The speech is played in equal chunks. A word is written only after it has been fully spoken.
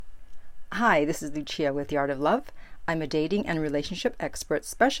Hi, this is Lucia with The Art of Love. I'm a dating and relationship expert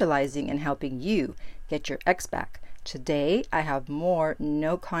specializing in helping you get your ex back. Today, I have more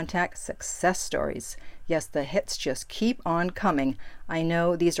no contact success stories. Yes, the hits just keep on coming. I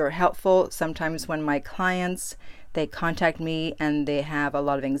know these are helpful sometimes when my clients, they contact me and they have a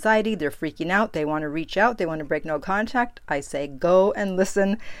lot of anxiety, they're freaking out, they want to reach out, they want to break no contact. I say go and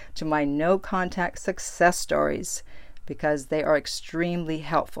listen to my no contact success stories because they are extremely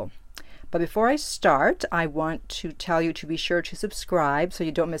helpful. But before I start, I want to tell you to be sure to subscribe so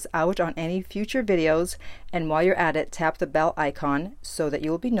you don't miss out on any future videos. And while you're at it, tap the bell icon so that you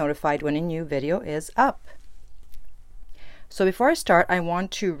will be notified when a new video is up. So before I start, I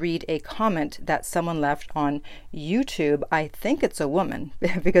want to read a comment that someone left on YouTube. I think it's a woman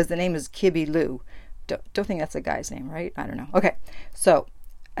because the name is Kibby Lou. Don't think that's a guy's name, right? I don't know. Okay, so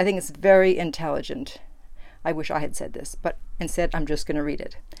I think it's very intelligent. I wish I had said this, but instead I'm just going to read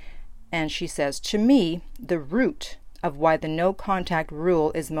it. And she says, to me, the root of why the no contact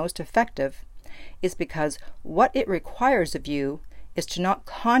rule is most effective is because what it requires of you is to not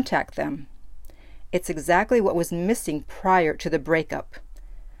contact them. It's exactly what was missing prior to the breakup.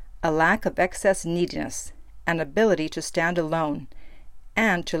 A lack of excess neediness, an ability to stand alone,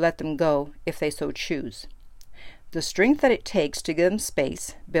 and to let them go if they so choose. The strength that it takes to give them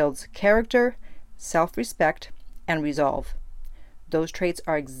space builds character, self-respect, and resolve. Those traits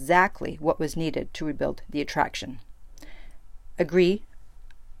are exactly what was needed to rebuild the attraction. Agree,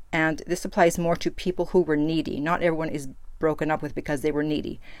 and this applies more to people who were needy. Not everyone is broken up with because they were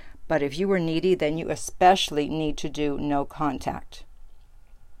needy. But if you were needy, then you especially need to do no contact.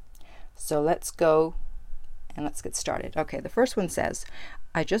 So let's go and let's get started. Okay, the first one says,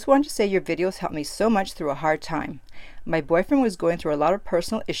 I just wanted to say your videos helped me so much through a hard time. My boyfriend was going through a lot of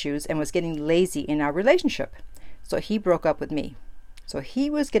personal issues and was getting lazy in our relationship. So he broke up with me. So he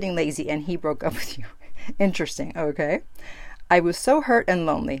was getting lazy and he broke up with you. Interesting, okay. I was so hurt and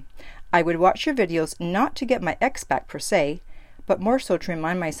lonely. I would watch your videos not to get my ex back per se, but more so to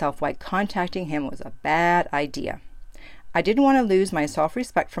remind myself why contacting him was a bad idea. I didn't want to lose my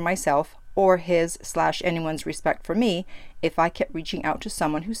self-respect for myself or his/anyone's respect for me if I kept reaching out to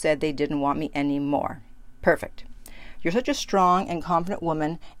someone who said they didn't want me anymore. Perfect. You're such a strong and confident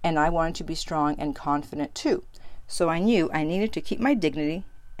woman, and I wanted to be strong and confident too. So I knew I needed to keep my dignity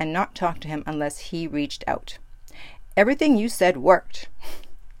and not talk to him unless he reached out. Everything you said worked.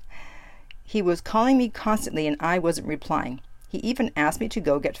 He was calling me constantly and I wasn't replying. He even asked me to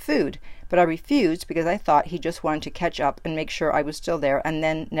go get food, but I refused because I thought he just wanted to catch up and make sure I was still there and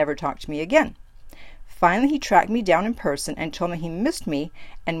then never talk to me again. Finally, he tracked me down in person and told me he missed me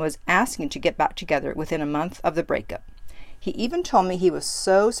and was asking to get back together within a month of the breakup. He even told me he was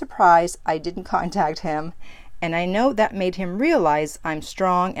so surprised I didn't contact him, and I know that made him realize I'm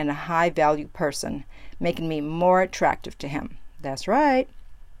strong and a high-value person, making me more attractive to him. That's right.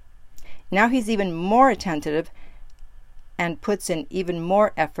 Now he's even more attentive and puts in even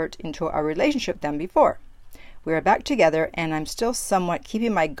more effort into our relationship than before. We are back together and I'm still somewhat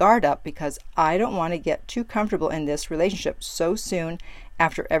keeping my guard up because I don't want to get too comfortable in this relationship so soon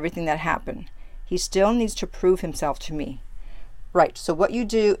after everything that happened. He still needs to prove himself to me. Right, so what you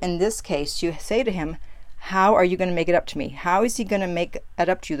do in this case, you say to him, how are you going to make it up to me? How is he going to make it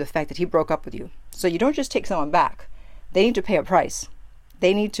up to you, the fact that he broke up with you? So you don't just take someone back. They need to pay a price.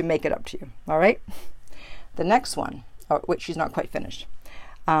 They need to make it up to you. All right? The next one, which she's not quite finished.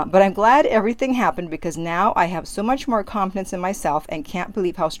 But I'm glad everything happened because now I have so much more confidence in myself and can't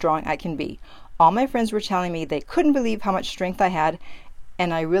believe how strong I can be. All my friends were telling me they couldn't believe how much strength I had,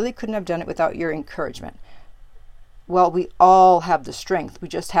 and I really couldn't have done it without your encouragement. Well, we all have the strength. We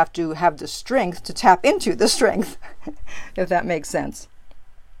just have to have the strength to tap into the strength, if that makes sense.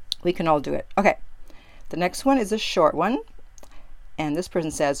 We can all do it. Okay, the next one is a short one. And this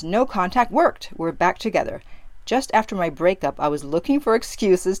person says, no contact worked. We're back together. Just after my breakup, I was looking for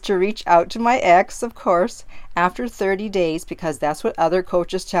excuses to reach out to my ex, of course, after 30 days, because that's what other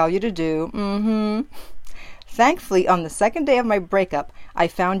coaches tell you to do. Thankfully, on the second day of my breakup, I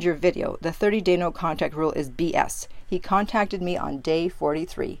found your video. The 30-day no contact rule is BS. He contacted me on day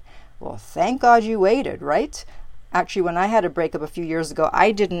 43. Well, thank God you waited, right? Actually, when I had a breakup a few years ago,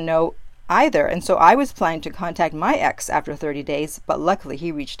 I didn't know either, and so I was planning to contact my ex after 30 days, but luckily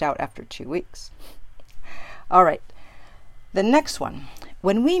he reached out after 2 weeks. All right, the next one.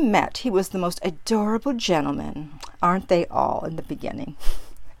 When we met, he was the most adorable gentleman. Aren't they all in the beginning?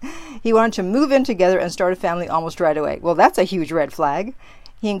 He wanted to move in together and start a family almost right away. Well, that's a huge red flag.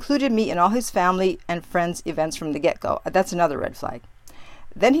 He included me in all his family and friends' events from the get-go. That's another red flag.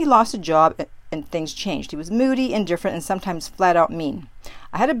 Then he lost a job and things changed. He was moody, indifferent, and sometimes flat out mean.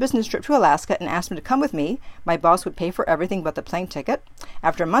 I had a business trip to Alaska and asked him to come with me. My boss would pay for everything but the plane ticket.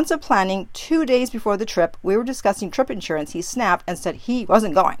 After months of planning, 2 days before the trip, we were discussing trip insurance. He snapped and said he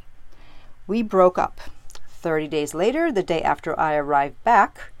wasn't going. We broke up. 30 days later, the day after I arrived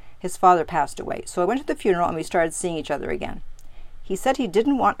back, his father passed away. So I went to the funeral and we started seeing each other again. He said he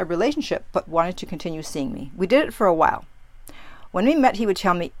didn't want a relationship but wanted to continue seeing me. We did it for a while. When we met, he would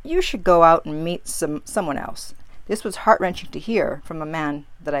tell me, "You should go out and meet someone else." This was heart-wrenching to hear from a man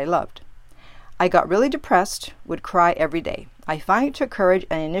that I loved. I got really depressed, would cry every day. I finally took courage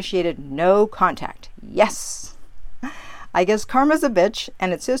and initiated no contact. Yes! I guess karma's a bitch,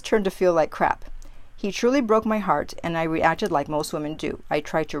 and it's his turn to feel like crap. He truly broke my heart, and I reacted like most women do. I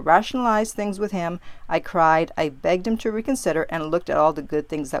tried to rationalize things with him. I cried. I begged him to reconsider and looked at all the good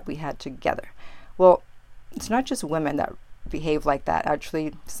things that we had together. Well, it's not just women that behave like that.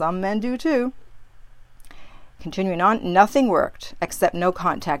 Actually, some men do too. Continuing on, nothing worked except no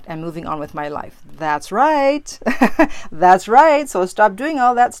contact and moving on with my life. That's right. That's right. So stop doing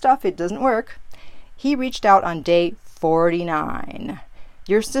all that stuff. It doesn't work. He reached out on day 49.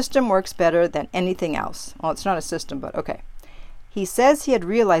 Your system works better than anything else. Well, it's not a system, but okay. He says he had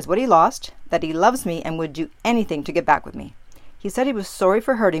realized what he lost, that he loves me and would do anything to get back with me. He said he was sorry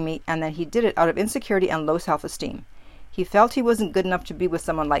for hurting me and that he did it out of insecurity and low self-esteem. He felt he wasn't good enough to be with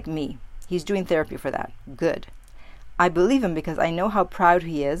someone like me. He's doing therapy for that. Good. I believe him because I know how proud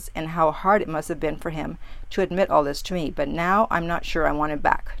he is and how hard it must have been for him to admit all this to me. But now I'm not sure I want him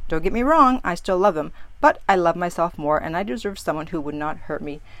back. Don't get me wrong, I still love him, but I love myself more and I deserve someone who would not hurt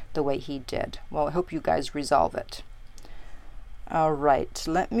me the way he did. Well, I hope you guys resolve it. All right,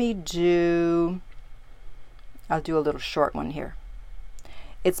 I'll do a little short one here.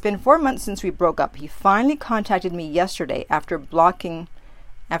 It's been 4 months since we broke up. He finally contacted me yesterday after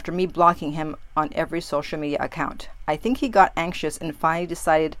me blocking him on every social media account. I think he got anxious and finally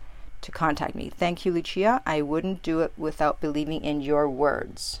decided to contact me. Thank you, Lucia. I wouldn't do it without believing in your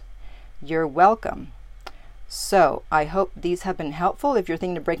words. You're welcome. So I hope these have been helpful. If you're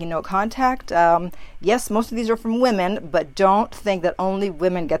thinking of breaking no contact, yes, most of these are from women, but don't think that only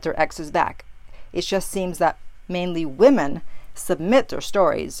women get their exes back. It just seems that mainly women submit their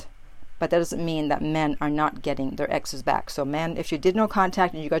stories, but that doesn't mean that men are not getting their exes back. So men, if you did no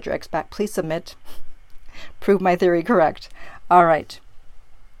contact and you got your ex back, please submit. Prove my theory correct. All right.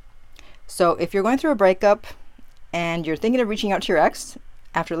 So if you're going through a breakup and you're thinking of reaching out to your ex,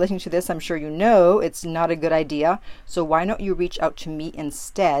 after listening to this, I'm sure you know it's not a good idea. So why don't you reach out to me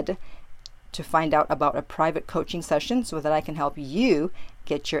instead to find out about a private coaching session so that I can help you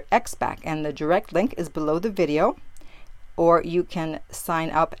get your ex back. And the direct link is below the video. Or you can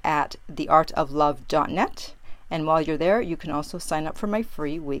sign up at theartoflove.net. And while you're there, you can also sign up for my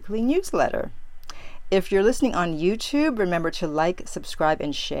free weekly newsletter. If you're listening on YouTube, remember to like, subscribe,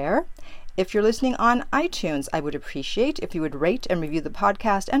 and share. If you're listening on iTunes, I would appreciate if you would rate and review the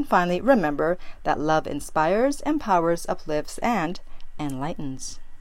podcast. And finally, remember that love inspires, empowers, uplifts, and enlightens.